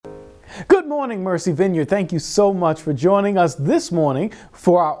Good morning, Mercy Vineyard. Thank you so much for joining us this morning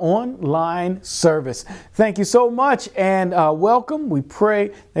for our online service. Thank you so much and welcome. We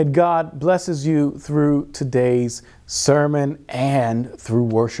pray that God blesses you through today's sermon and through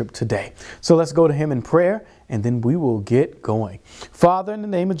worship today. So let's go to Him in prayer and then we will get going. Father, in the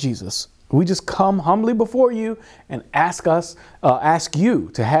name of Jesus, we just come humbly before you and ask you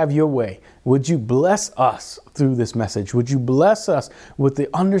to have your way. Would you bless us through this message? Would you bless us with the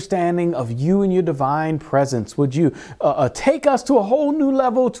understanding of you and your divine presence? Would you take us to a whole new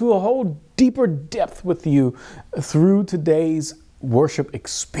level, to a whole deeper depth with you through today's worship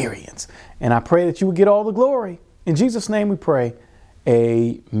experience? And I pray that you would get all the glory. In Jesus' name we pray.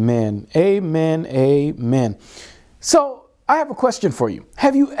 Amen. Amen. Amen. So, I have a question for you.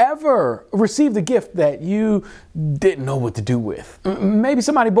 Have you ever received a gift that you didn't know what to do with? Maybe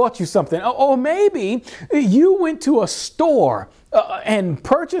somebody bought you something, or maybe you went to a store and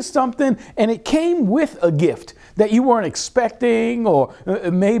purchased something and it came with a gift that you weren't expecting, or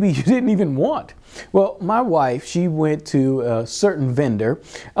maybe you didn't even want. Well, my wife, she went to a certain vendor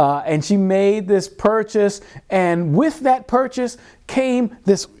and she made this purchase, and with that purchase came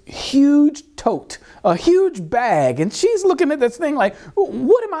this huge tote, a huge bag, and she's looking at this thing like,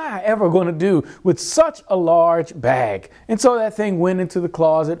 what am I ever going to do with such a large bag? And so that thing went into the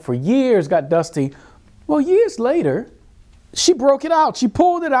closet for years, got dusty. Well, years later, she broke it out. She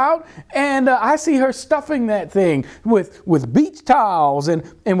pulled it out, and I see her stuffing that thing with beach towels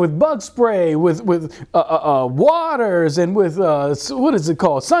and with bug spray, with waters, and with what is it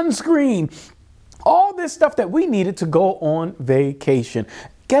called? Sunscreen. All this stuff that we needed to go on vacation.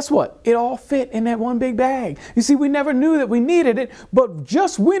 Guess what? It all fit in that one big bag. You see, we never knew that we needed it, but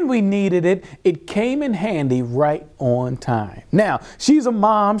just when we needed it, it came in handy right on time. Now, she's a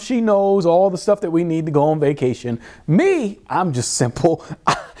mom. She knows all the stuff that we need to go on vacation. Me, I'm just simple.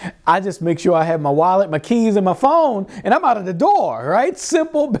 I just make sure I have my wallet, my keys, and my phone, and I'm out of the door, right?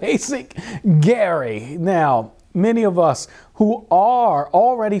 Simple, basic Gary. Now, many of us who are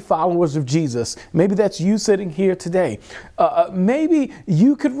already followers of Jesus, maybe that's you sitting here today. Maybe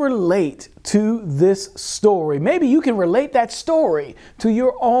you could relate to this story. Maybe you can relate that story to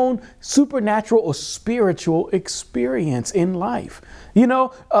your own supernatural or spiritual experience in life. You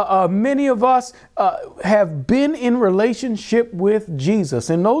know, many of us have been in relationship with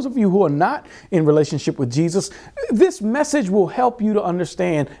Jesus. And those of you who are not in relationship with Jesus, this message will help you to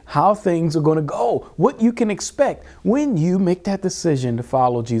understand how things are going to go, what you can expect when you make that decision to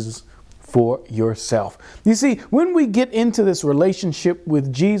follow Jesus for yourself. You see, when we get into this relationship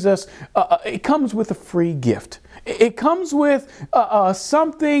with Jesus, it comes with a free gift. It comes with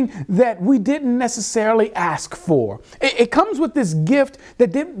something that we didn't necessarily ask for. It comes with this gift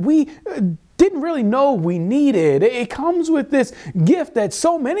that we didn't really know we needed. It comes with this gift that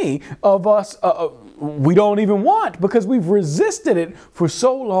so many of us, we don't even want because we've resisted it for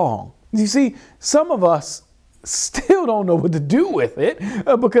so long. You see, some of us still don't know what to do with it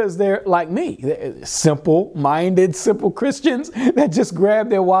because they're like me. They're simple-minded, simple Christians that just grab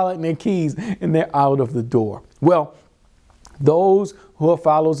their wallet and their keys and they're out of the door. Well, those who are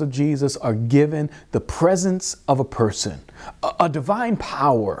followers of Jesus are given the presence of a person, a divine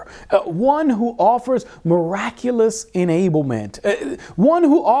power, one who offers miraculous enablement, one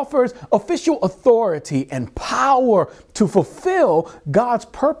who offers official authority and power to fulfill God's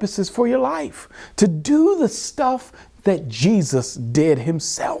purposes for your life, to do the stuff that Jesus did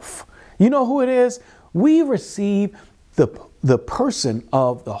himself. You know who it is? We receive the person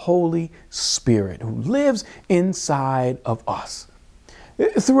of the Holy Spirit who lives inside of us.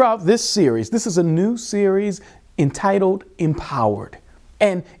 Throughout this series, this is a new series entitled Empowered.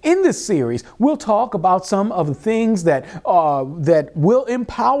 And in this series, we'll talk about some of the things that will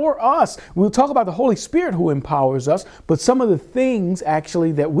empower us. We'll talk about the Holy Spirit who empowers us, but some of the things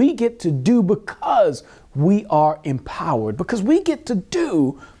actually that we get to do because we are empowered, because we get to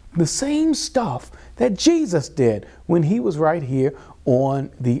do the same stuff that Jesus did when he was right here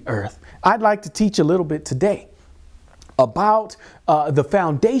on the earth. I'd like to teach a little bit today about the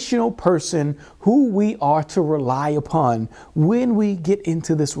foundational person who we are to rely upon when we get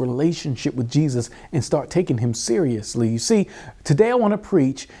into this relationship with Jesus and start taking him seriously. You see, today I want to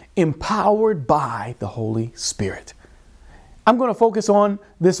preach empowered by the Holy Spirit. I'm going to focus on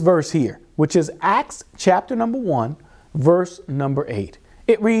this verse here, which is Acts chapter number 1, verse number 8.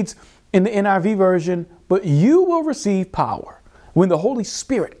 It reads in the NIV version, "But you will receive power when the Holy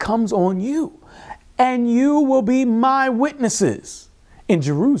Spirit comes on you, and you will be my witnesses in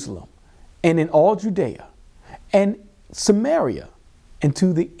Jerusalem and in all Judea and Samaria and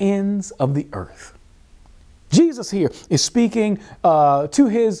to the ends of the earth." Jesus here is speaking to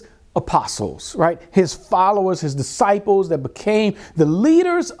his apostles, right? His followers, his disciples that became the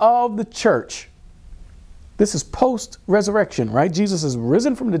leaders of the church. This is post-resurrection, right? Jesus is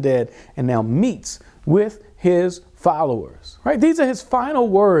risen from the dead and now meets with his followers, right? These are his final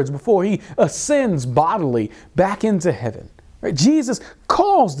words before he ascends bodily back into heaven. Right? Jesus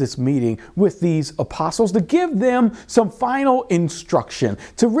calls this meeting with these apostles to give them some final instruction,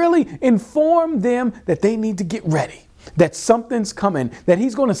 to really inform them that they need to get ready, that something's coming, that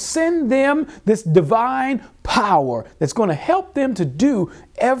he's going to send them this divine power that's going to help them to do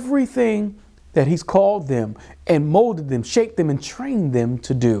everything that he's called them and molded them, shaped them, and trained them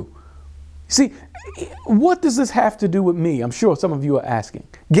to do. See, what does this have to do with me? I'm sure some of you are asking.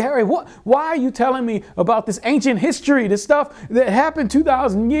 Gary, why are you telling me about this ancient history, this stuff that happened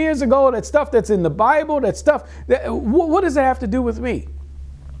 2,000 years ago, that stuff that's in the Bible, that stuff, what does it have to do with me?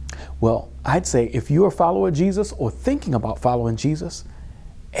 Well, I'd say if you're a follower of Jesus or thinking about following Jesus,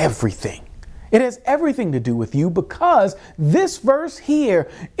 everything. It has everything to do with you because this verse here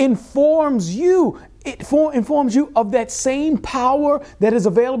informs you. It informs you of that same power that is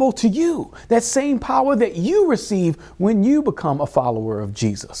available to you, that same power that you receive when you become a follower of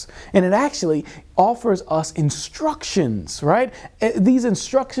Jesus. And it actually offers us instructions, right? These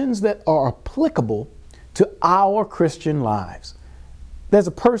instructions that are applicable to our Christian lives. There's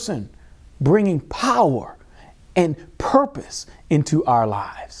a person bringing power and purpose into our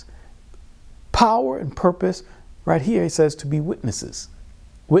lives. Power and purpose, right here, it says to be witnesses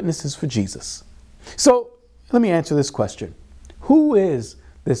for Jesus. So let me answer this question. Who is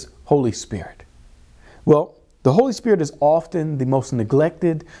this Holy Spirit? Well, the Holy Spirit is often the most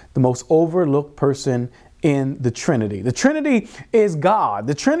neglected, the most overlooked person in the Trinity. The Trinity is God.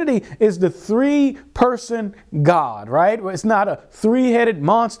 The Trinity is the three-person God, right? It's not a three-headed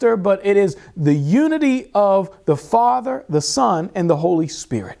monster, but it is the unity of the Father, the Son, and the Holy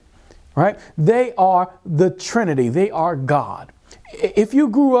Spirit, right? They are the Trinity. They are God. If you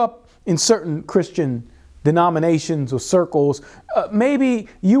grew up in certain Christian denominations or circles, maybe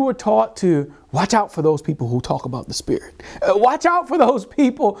you were taught to watch out for those people who talk about the Spirit. Watch out for those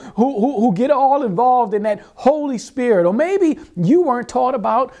people who get all involved in that Holy Spirit. Or maybe you weren't taught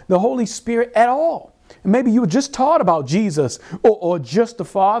about the Holy Spirit at all. Maybe you were just taught about Jesus or just the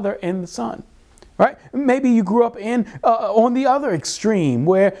Father and the Son. Right? Maybe you grew up on the other extreme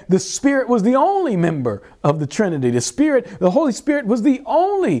where the Spirit was the only member of the Trinity. The Holy Spirit was the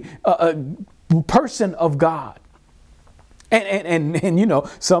only person of God. And you know,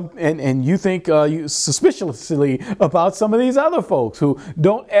 you think suspiciously about some of these other folks who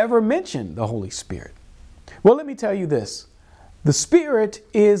don't ever mention the Holy Spirit. Well, let me tell you this. The Spirit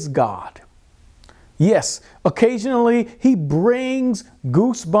is God. Yes, occasionally he brings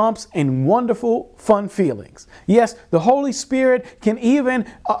goosebumps and wonderful, fun feelings. Yes, the Holy Spirit can even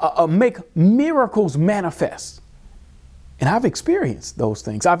make miracles manifest. And I've experienced those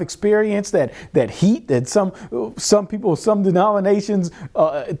things. I've experienced that heat that some people, some denominations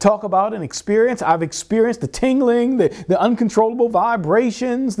talk about and experience. I've experienced the tingling, the uncontrollable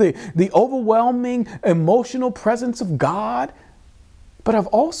vibrations, the overwhelming emotional presence of God. But I've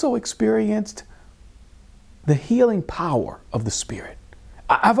also experienced the healing power of the Spirit.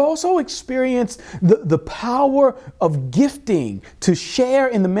 I've also experienced the power of gifting to share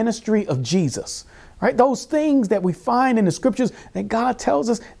in the ministry of Jesus, right? Those things that we find in the scriptures that God tells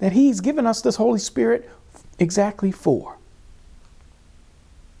us that he's given us this Holy Spirit exactly for.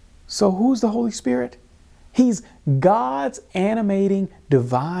 So who's the Holy Spirit? He's God's animating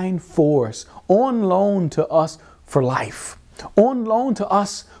divine force on loan to us for life, on loan to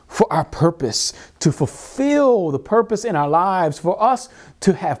us for our purpose, to fulfill the purpose in our lives, for us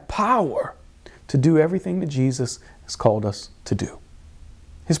to have power to do everything that Jesus has called us to do.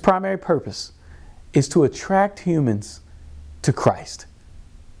 His primary purpose is to attract humans to Christ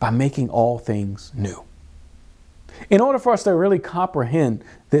by making all things new. In order for us to really comprehend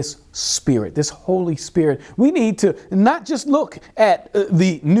this Spirit, this Holy Spirit, we need to not just look at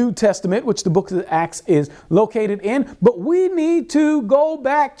the New Testament, which the book of Acts is located in, but we need to go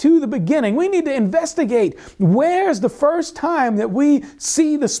back to the beginning. We need to investigate where's the first time that we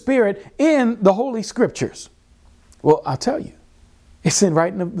see the Spirit in the Holy Scriptures. Well, I'll tell you. It's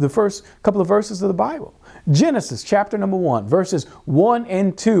right in the first couple of verses of the Bible. Genesis chapter number 1, verses 1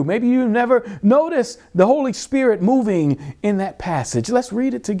 and 2. Maybe you've never noticed the Holy Spirit moving in that passage. Let's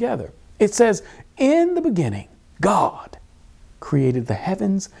read it together. It says, "In the beginning, God created the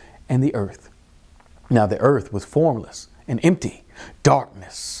heavens and the earth. Now the earth was formless and empty.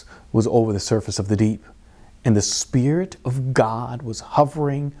 Darkness was over the surface of the deep, and the Spirit of God was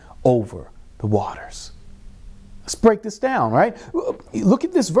hovering over the waters." Let's break this down, right? Look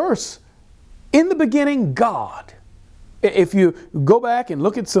at this verse. In the beginning, God. If you go back and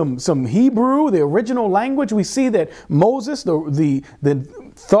look at some Hebrew, the original language, we see that Moses, the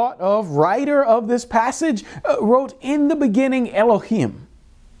thought of writer of this passage, wrote, in the beginning, Elohim.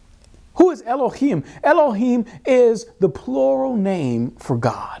 Who is Elohim? Elohim is the plural name for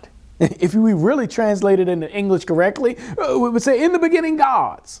God. If we really translate it into English correctly, we would say, in the beginning,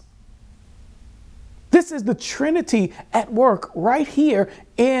 gods. This is the Trinity at work right here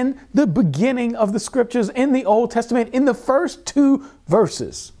in the beginning of the scriptures in the Old Testament, in the first 2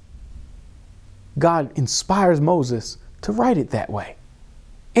 verses. God inspires Moses to write it that way.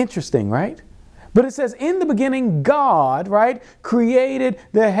 Interesting, right? But it says, in the beginning, God, right, created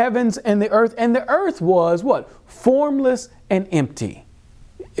the heavens and the earth was what? Formless and empty.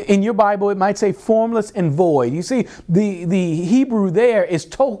 In your Bible, it might say formless and void. You see, the Hebrew there is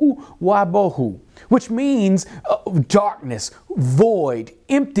tohu wabohu, which means darkness, void,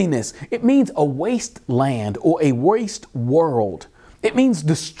 emptiness. It means a wasteland or a waste world. It means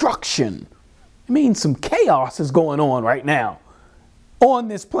destruction. It means some chaos is going on right now on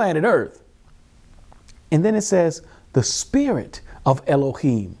this planet Earth. And then it says, the spirit of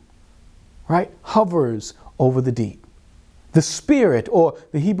Elohim, right, hovers over the deep. The spirit, or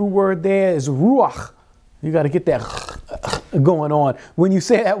the Hebrew word there is ruach. You got to get that going on when you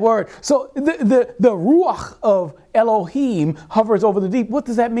say that word. So the ruach of Elohim hovers over the deep. What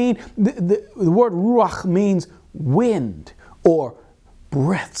does that mean? The word ruach means wind or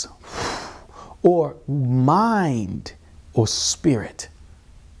breaths or mind or spirit.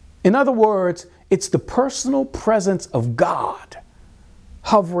 In other words, it's the personal presence of God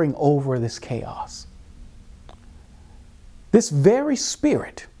hovering over this chaos. This very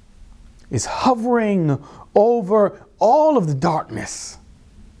spirit is hovering over all of the darkness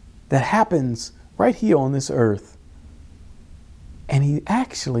that happens right here on this earth. And he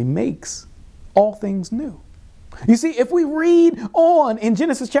actually makes all things new. You see, if we read on in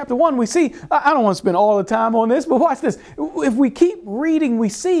Genesis chapter 1, we see, I don't want to spend all the time on this, but watch this. If we keep reading, we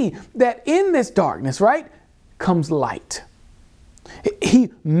see that in this darkness, right, comes light.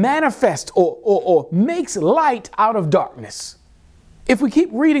 He manifests or makes light out of darkness. If we keep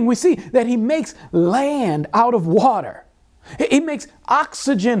reading, we see that he makes land out of water. He makes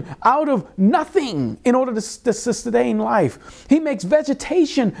oxygen out of nothing in order to sustain life. He makes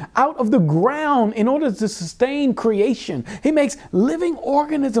vegetation out of the ground in order to sustain creation. He makes living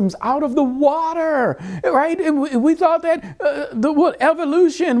organisms out of the water, right? And we thought that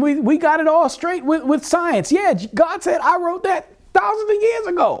evolution, we got it all straight with science. Yeah, God said, I wrote that thousands of years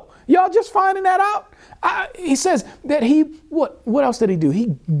ago. Y'all just finding that out? He says that what else did he do?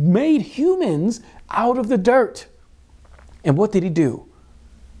 He made humans out of the dirt. And what did he do?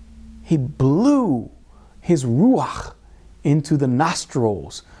 He blew his ruach into the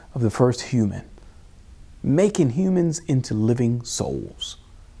nostrils of the first human, making humans into living souls.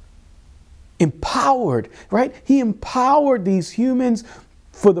 Empowered, right? He empowered these humans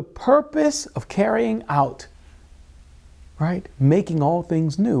for the purpose of carrying out, right? Making all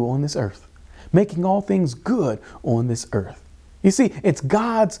things new on this earth, making all things good on this earth. You see, it's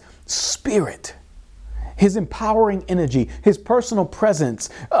God's spirit, his empowering energy, his personal presence,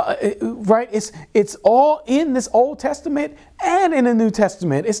 right? It's all in this Old Testament and in the New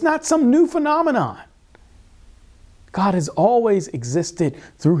Testament. It's not some new phenomenon. God has always existed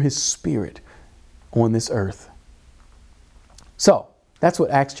through his spirit on this earth. So that's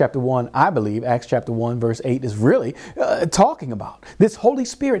what Acts chapter 1, I believe, Acts chapter 1, verse 8 is really talking about. This Holy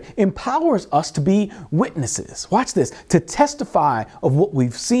Spirit empowers us to be witnesses. Watch this, to testify of what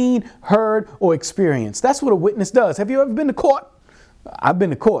we've seen, heard, or experienced. That's what a witness does. Have you ever been to court? I've been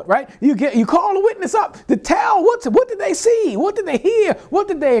to court, right? You call a witness up to tell what did they see? What did they hear? What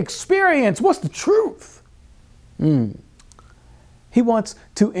did they experience? What's the truth? He wants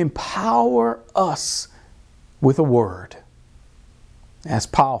to empower us with a word. That's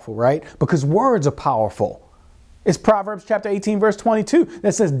powerful, right? Because words are powerful. It's Proverbs chapter 18, verse 22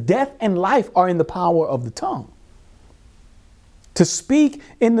 that says, death and life are in the power of the tongue. To speak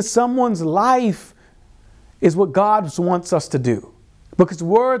into someone's life is what God wants us to do. Because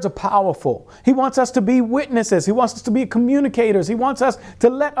words are powerful. He wants us to be witnesses. He wants us to be communicators. He wants us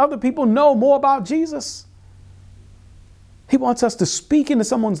to let other people know more about Jesus. He wants us to speak into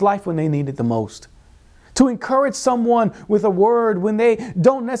someone's life when they need it the most. To encourage someone with a word when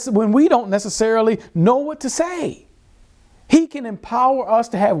we don't necessarily know what to say. He can empower us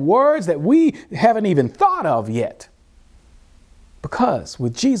to have words that we haven't even thought of yet. Because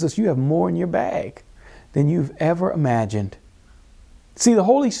with Jesus, you have more in your bag than you've ever imagined. See, the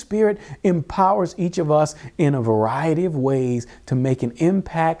Holy Spirit empowers each of us in a variety of ways to make an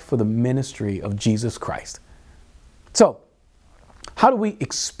impact for the ministry of Jesus Christ. So, how do we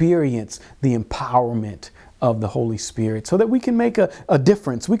experience the empowerment of the Holy Spirit so that we can make a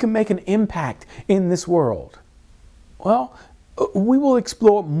difference? We can make an impact in this world. Well, we will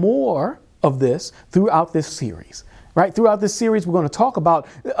explore more of this throughout this series. Right? Throughout this series, we're going to talk about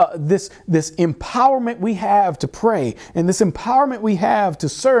this empowerment we have to pray, and this empowerment we have to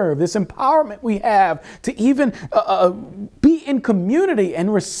serve, this empowerment we have to even be in community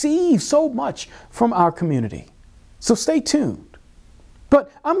and receive so much from our community. So stay tuned.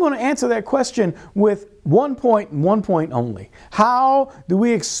 But I'm going to answer that question with one point only. How do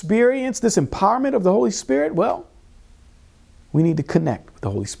we experience this empowerment of the Holy Spirit? Well, we need to connect with the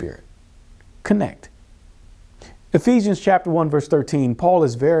Holy Spirit. Connect. Ephesians chapter 1, verse 13, Paul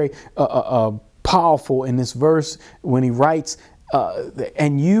is very powerful in this verse when he writes,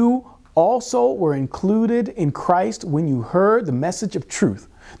 and you also were included in Christ when you heard the message of truth,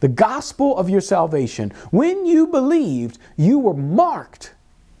 the gospel of your salvation. When you believed, you were marked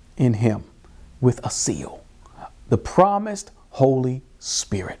in him with a seal, the promised Holy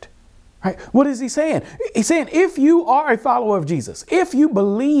Spirit. Right? What is he saying? He's saying if you are a follower of Jesus, if you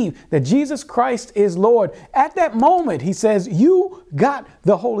believe that Jesus Christ is Lord, at that moment, he says, you got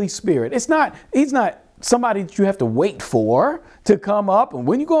the Holy Spirit. He's not somebody that you have to wait for to come up. And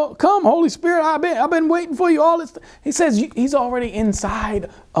when you go, come, Holy Spirit, I've been waiting for you all this. He says he's already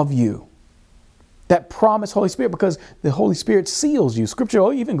inside of you. That promised Holy Spirit, because the Holy Spirit seals you.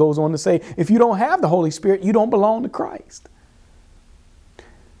 Scripture even goes on to say, if you don't have the Holy Spirit, you don't belong to Christ.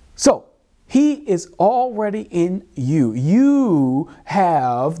 So, he is already in you. You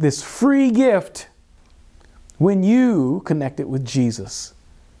have this free gift when you connect it with Jesus,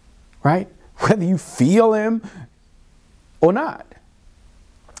 right? Whether you feel him or not.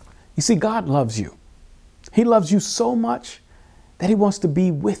 You see, God loves you. He loves you so much that he wants to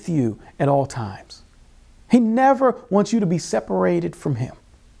be with you at all times. He never wants you to be separated from him.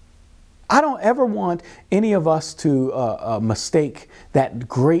 I don't ever want any of us to mistake that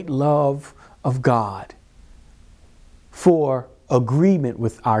great love of God for agreement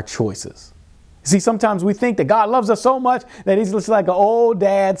with our choices. See, sometimes we think that God loves us so much that he's just like an old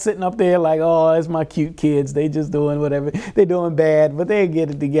dad sitting up there like, oh, it's my cute kids. They just doing whatever. They're doing bad, but they get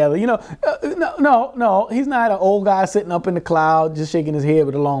it together. You know, no. He's not an old guy sitting up in the cloud just shaking his head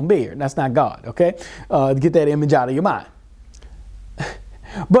with a long beard. That's not God, okay? Get that image out of your mind.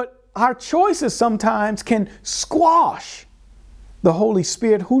 But our choices sometimes can squash the Holy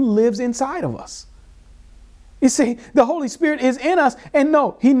Spirit who lives inside of us. You see, the Holy Spirit is in us, and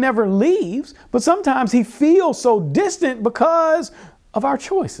no, he never leaves, but sometimes he feels so distant because of our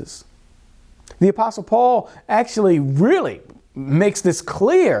choices. The Apostle Paul actually really makes this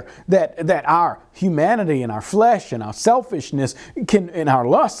clear that our humanity and our flesh and our selfishness and our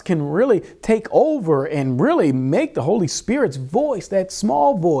lust can really take over and really make the Holy Spirit's voice, that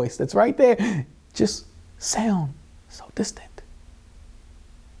small voice that's right there, just sound so distant.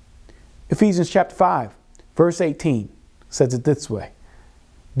 Ephesians chapter 5, verse 18 says it this way.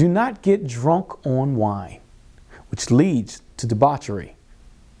 Do not get drunk on wine, which leads to debauchery.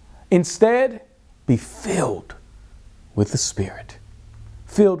 Instead, be filled with the Spirit,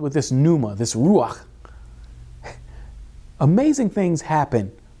 filled with this pneuma, this ruach. Amazing things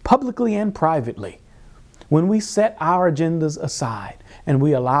happen publicly and privately when we set our agendas aside and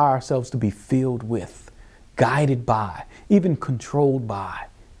we allow ourselves to be filled with, guided by, even controlled by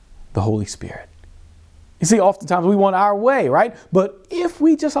the Holy Spirit. You see, oftentimes we want our way, right? But if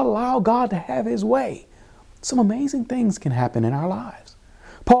we just allow God to have his way, some amazing things can happen in our lives.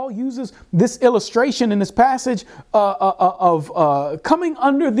 Paul uses this illustration in this passage of coming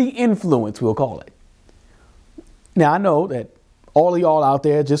under the influence, we'll call it. Now, I know that all of y'all out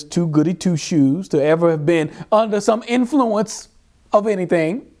there just too goody two shoes to ever have been under some influence of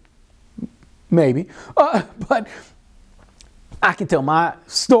anything. Maybe. But I can tell my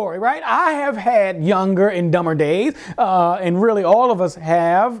story, right? I have had younger and dumber days, and really all of us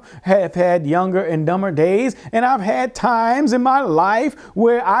have had younger and dumber days, and I've had times in my life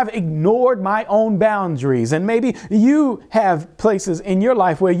where I've ignored my own boundaries, and maybe you have places in your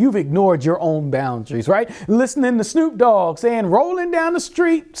life where you've ignored your own boundaries, right? Listening to Snoop Dogg saying, rolling down the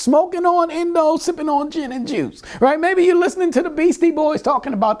street, smoking on Indo, sipping on gin and juice, right? Maybe you're listening to the Beastie Boys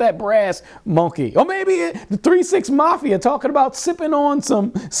talking about that brass monkey, or maybe the 3-6 Mafia talking about sipping on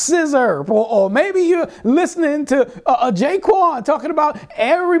some scissor, or maybe you're listening to Jaquan talking about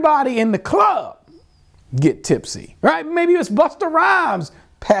everybody in the club get tipsy, right? Maybe it's Busta Rhymes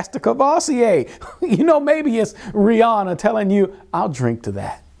Pastor Cavassier. Maybe it's Rihanna telling you, I'll drink to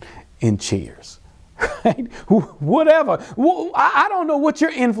that in Cheers. Right? Whatever. I don't know what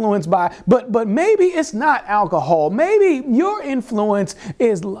you're influenced by, but maybe it's not alcohol. Maybe your influence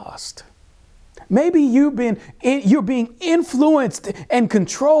is lust. Maybe you're being influenced and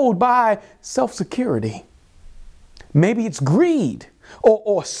controlled by self-security. Maybe it's greed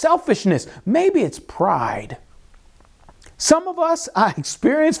or selfishness. Maybe it's pride. Some of us, I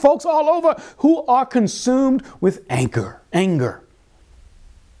experience folks all over who are consumed with anger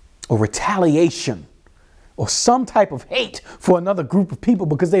or retaliation or some type of hate for another group of people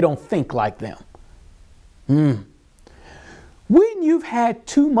because they don't think like them. When you've had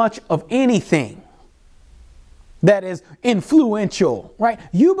too much of anything that is influential, right?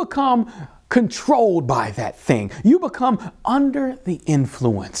 You become controlled by that thing. You become under the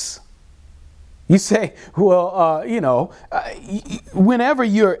influence. You say, well, whenever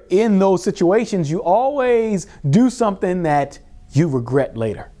you're in those situations, you always do something that you regret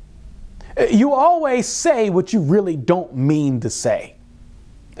later. You always say what you really don't mean to say.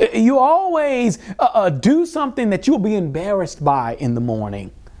 You always do something that you'll be embarrassed by in the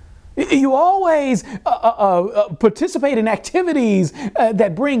morning. You always participate in activities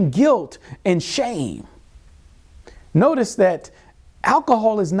that bring guilt and shame. Notice that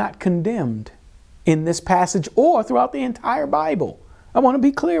alcohol is not condemned in this passage or throughout the entire Bible. I want to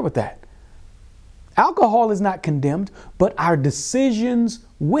be clear with that. Alcohol is not condemned, but our decisions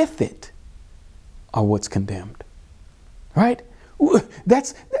with it are what's condemned. Right?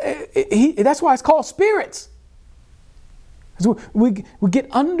 That's why it's called spirits. We get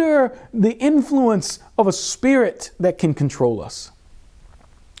under the influence of a spirit that can control us.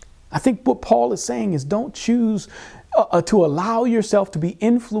 I think what Paul is saying is don't choose to allow yourself to be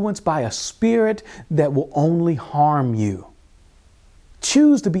influenced by a spirit that will only harm you.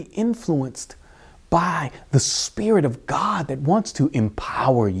 Choose to be influenced by the Spirit of God that wants to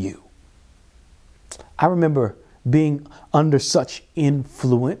empower you. I remember being under such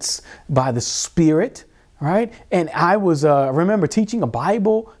influence by the Spirit, right? And I remember teaching a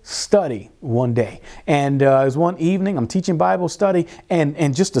Bible study one day. And it was one evening, I'm teaching Bible study,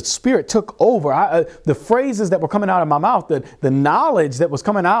 and just the Spirit took over. The phrases that were coming out of my mouth, the knowledge that was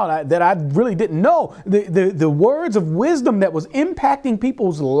coming out that I really didn't know, the words of wisdom that was impacting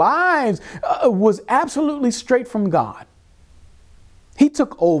people's lives was absolutely straight from God. He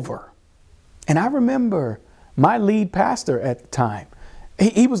took over. And I remember my lead pastor at the time,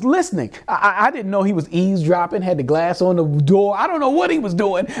 he was listening. I didn't know he was eavesdropping, had the glass on the door. I don't know what he was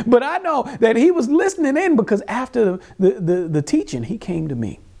doing, but I know that he was listening in because after the teaching, he came to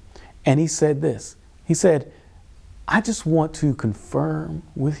me and he said this. He said, I just want to confirm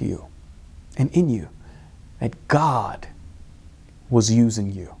with you and in you that God was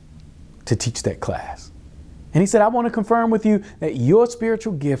using you to teach that class. And he said, I want to confirm with you that your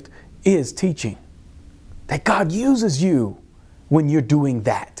spiritual gift is teaching, that God uses you when you're doing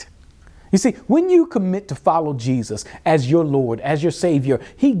that. You see, when you commit to follow Jesus as your Lord, as your Savior,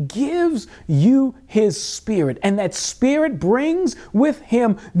 He gives you His Spirit, and that Spirit brings with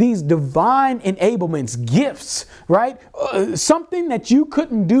Him these divine enablements, gifts, right? Something that you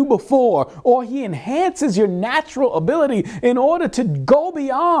couldn't do before, or He enhances your natural ability in order to go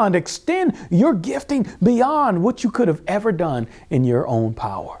beyond, extend your gifting beyond what you could have ever done in your own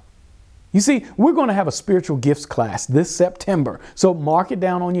power. You see, we're going to have a spiritual gifts class this September. So mark it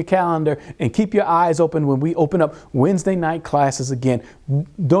down on your calendar and keep your eyes open when we open up Wednesday night classes again.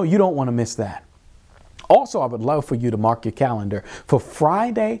 You don't want to miss that. Also, I would love for you to mark your calendar for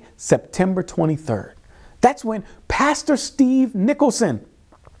Friday, September 23rd. That's when Pastor Steve Nicholson,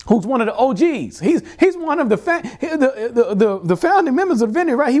 who's one of the OGs. He's one of the founding members of the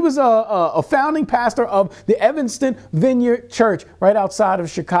Vineyard, right? He was a founding pastor of the Evanston Vineyard Church right outside of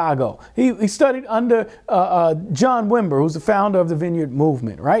Chicago. He studied under John Wimber, who's the founder of the Vineyard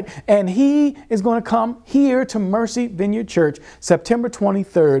Movement, right? And he is going to come here to Mercy Vineyard Church September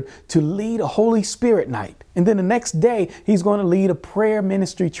 23rd to lead a Holy Spirit night. And then the next day, he's going to lead a prayer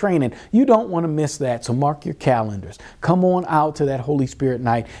ministry training. You don't want to miss that, so mark your calendars. Come on out to that Holy Spirit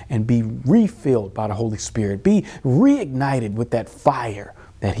night and be refilled by the Holy Spirit. Be reignited with that fire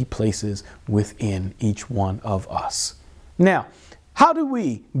that He places within each one of us. Now, how do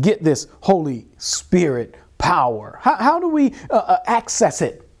we get this Holy Spirit power? How do we access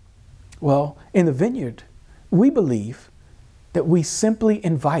it? Well, in the Vineyard, we believe that we simply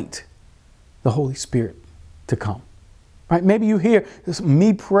invite the Holy Spirit to come. Right? Maybe you hear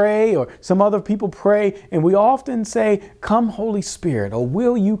me pray or some other people pray, and we often say, come Holy Spirit, or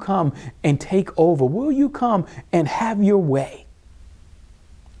will you come and take over? Will you come and have your way?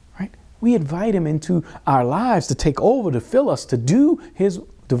 We invite him into our lives to take over, to fill us, to do his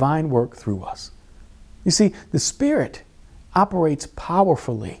divine work through us. You see, the Spirit operates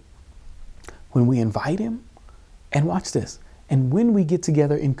powerfully when we invite him, and watch this, and when we get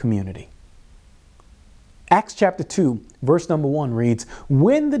together in community. Acts chapter 2, verse number 1 reads,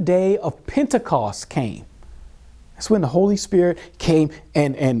 when the day of Pentecost came. That's when the Holy Spirit came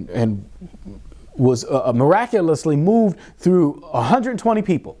and was miraculously moved through 120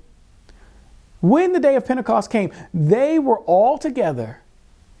 people. When the day of Pentecost came, they were all together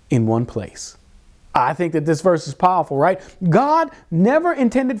in one place. I think that this verse is powerful, right? God never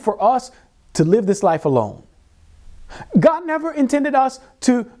intended for us to live this life alone. God never intended us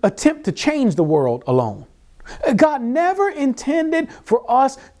to attempt to change the world alone. God never intended for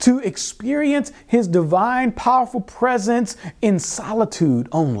us to experience his divine, powerful presence in solitude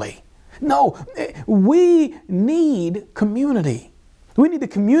only. No, we need community. We need the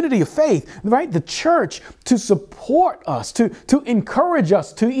community of faith, right? The church to support us, to encourage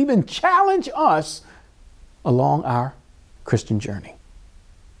us, to even challenge us along our Christian journey.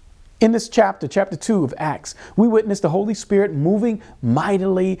 In this chapter 2 of Acts, we witness the Holy Spirit moving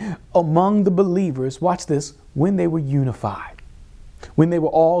mightily among the believers. Watch this, when they were unified, when they were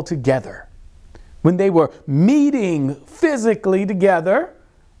all together, when they were meeting physically together.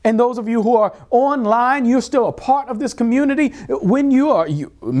 And those of you who are online, you're still a part of this community. When you are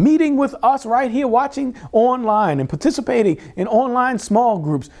meeting with us right here, watching online and participating in online small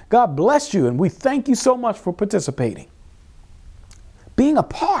groups, God bless you. And we thank you so much for participating. Being a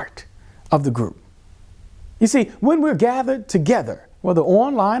part of the group. You see, when we're gathered together, whether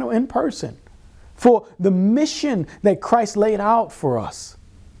online or in person, for the mission that Christ laid out for us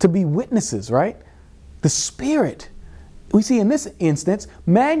to be witnesses, right? The Spirit, we see in this instance,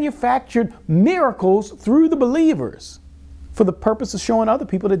 manufactured miracles through the believers for the purpose of showing other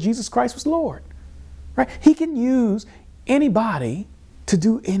people that Jesus Christ was Lord, right? He can use anybody to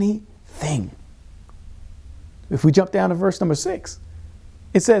do anything. If we jump down to verse number 6,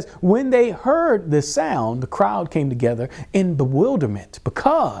 it says, when they heard this sound, the crowd came together in bewilderment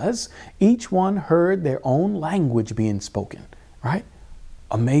because each one heard their own language being spoken, right?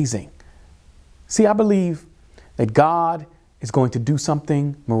 Amazing. See, I believe that God is going to do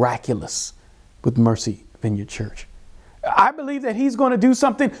something miraculous with Mercy Vineyard Church. I believe that he's going to do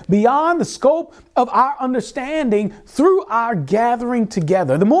something beyond the scope of our understanding through our gathering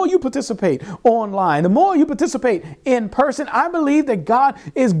together. The more you participate online, the more you participate in person, I believe that God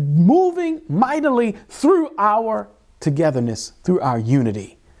is moving mightily through our togetherness, through our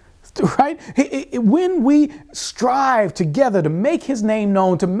unity. Right? When we strive together to make his name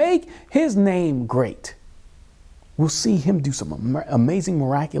known, to make his name great, we'll see him do some amazing,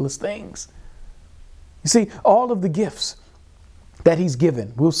 miraculous things. You see, all of the gifts that he's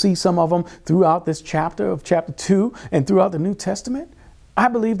given, we'll see some of them throughout this chapter of chapter 2 and throughout the New Testament. I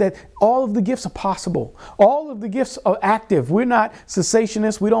believe that all of the gifts are possible. All of the gifts are active. We're not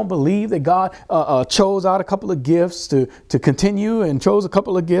cessationists. We don't believe that God chose out a couple of gifts to continue and chose a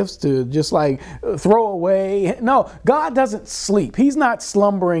couple of gifts to just like throw away. No, God doesn't sleep. He's not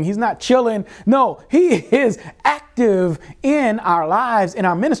slumbering. He's not chilling. No, he is active in our lives, in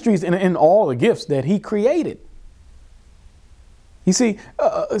our ministries, and in all the gifts that he created. You see,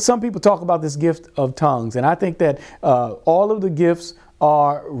 some people talk about this gift of tongues, and I think that all of the gifts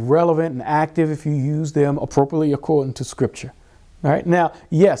are relevant and active if you use them appropriately according to Scripture. All right. Now,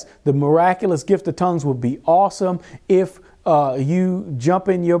 yes, the miraculous gift of tongues would be awesome if you jump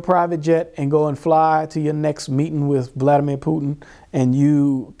in your private jet and go and fly to your next meeting with Vladimir Putin, and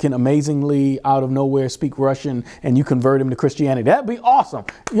you can amazingly out of nowhere speak Russian and you convert him to Christianity. That'd be awesome.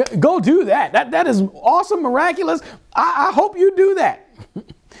 Go do that. That is awesome, miraculous. I hope you do that.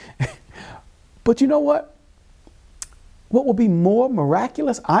 But you know what? What would be more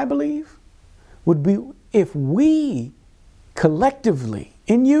miraculous, I believe, would be if we collectively,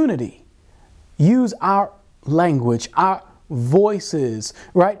 in unity, use our language, our voices,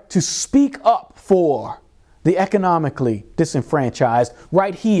 right, to speak up for the economically disenfranchised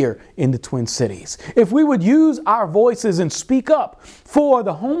right here in the Twin Cities. If we would use our voices and speak up for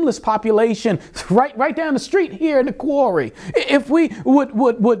the homeless population right down the street here in the Quarry, if we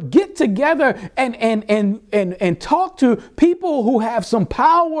would get together and talk to people who have some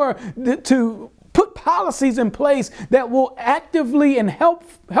power to put policies in place that will actively and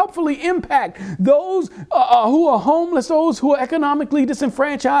helpfully impact those who are homeless, those who are economically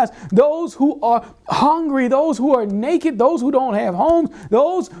disenfranchised, those who are hungry, those who are naked, those who don't have homes,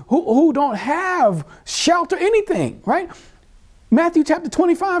 those who don't have shelter, anything, right? Matthew chapter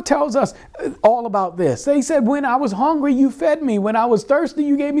 25 tells us all about this. They said, when I was hungry, you fed me. When I was thirsty,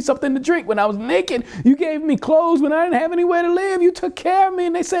 you gave me something to drink. When I was naked, you gave me clothes. When I didn't have anywhere to live, you took care of me.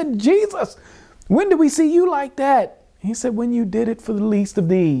 And they said, Jesus, when did we see you like that? He said, when you did it for the least of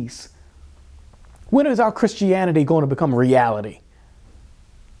these. When is our Christianity going to become reality?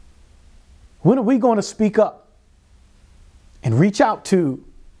 When are we going to speak up and reach out to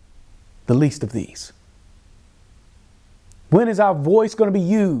the least of these? When is our voice going to be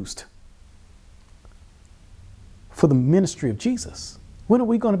used for the ministry of Jesus? When are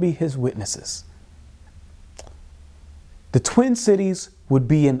we going to be his witnesses? The Twin Cities would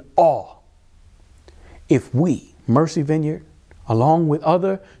be in awe if we, Mercy Vineyard, along with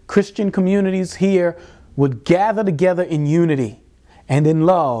other Christian communities here, would gather together in unity and in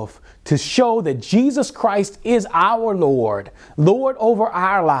love to show that Jesus Christ is our Lord, Lord over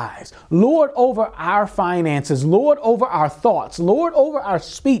our lives, Lord over our finances, Lord over our thoughts, Lord over our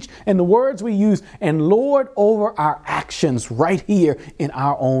speech and the words we use, and Lord over our actions right here in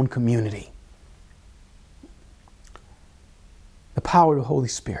our own community. The power of the Holy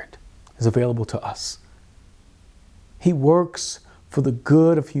Spirit is available to us. He works for the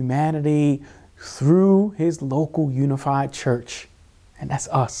good of humanity through his local unified church, and that's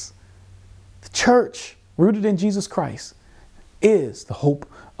us. The church, rooted in Jesus Christ, is the hope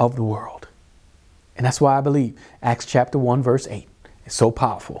of the world. And that's why I believe Acts chapter 1, verse 8 is so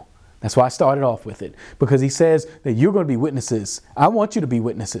powerful. That's why I started off with it, because he says that you're going to be witnesses. I want you to be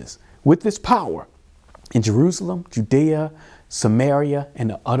witnesses with this power in Jerusalem, Judea, Samaria,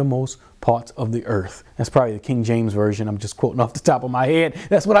 and the uttermost parts of the earth. That's probably the King James Version. I'm just quoting off the top of my head.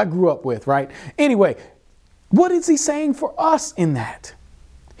 That's what I grew up with, right? Anyway, what is he saying for us in that?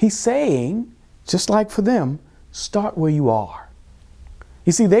 He's saying, just like for them, start where you are.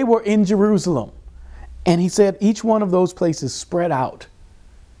 You see, they were in Jerusalem, and he said each one of those places spread out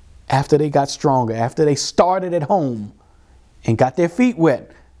after they got stronger, after they started at home and got their feet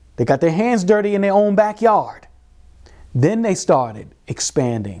wet. They got their hands dirty in their own backyard. Then they started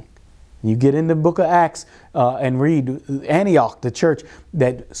expanding. You get in the book of Acts and read Antioch, the church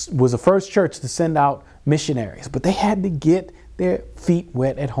that was the first church to send out missionaries. But they had to get their feet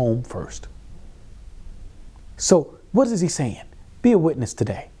wet at home first. So what is he saying? Be a witness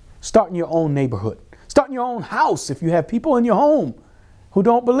today. Start in your own neighborhood. Start in your own house if you have people in your home who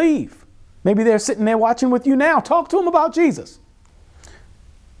don't believe. Maybe they're sitting there watching with you now. Talk to them about Jesus.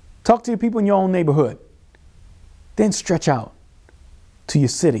 Talk to your people in your own neighborhood. Then stretch out to your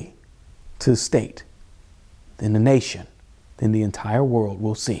city, to the state, then the nation, then the entire world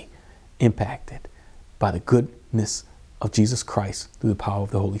will see impacted by the goodness of Jesus Christ through the power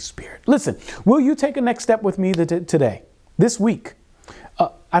of the Holy Spirit. Listen, will you take a next step with me today, this week?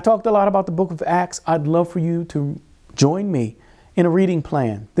 I talked a lot about the book of Acts. I'd love for you to join me in a reading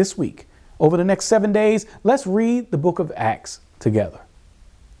plan this week. Over the next 7 days, let's read the book of Acts together.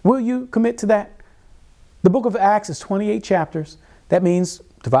 Will you commit to that? The book of Acts is 28 chapters. That means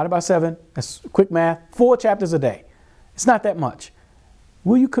divided by 7, that's quick math, 4 chapters a day. It's not that much.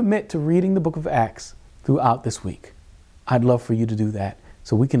 Will you commit to reading the book of Acts throughout this week? I'd love for you to do that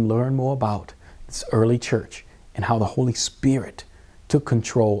so we can learn more about this early church and how the Holy Spirit took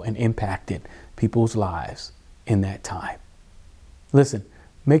control and impacted people's lives in that time. Listen,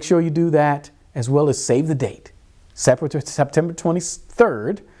 make sure you do that, as well as save the date, September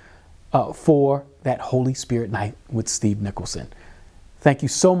 23rd, for that Holy Spirit night with Steve Nicholson. Thank you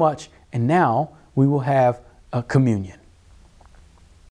so much. And now we will have a communion.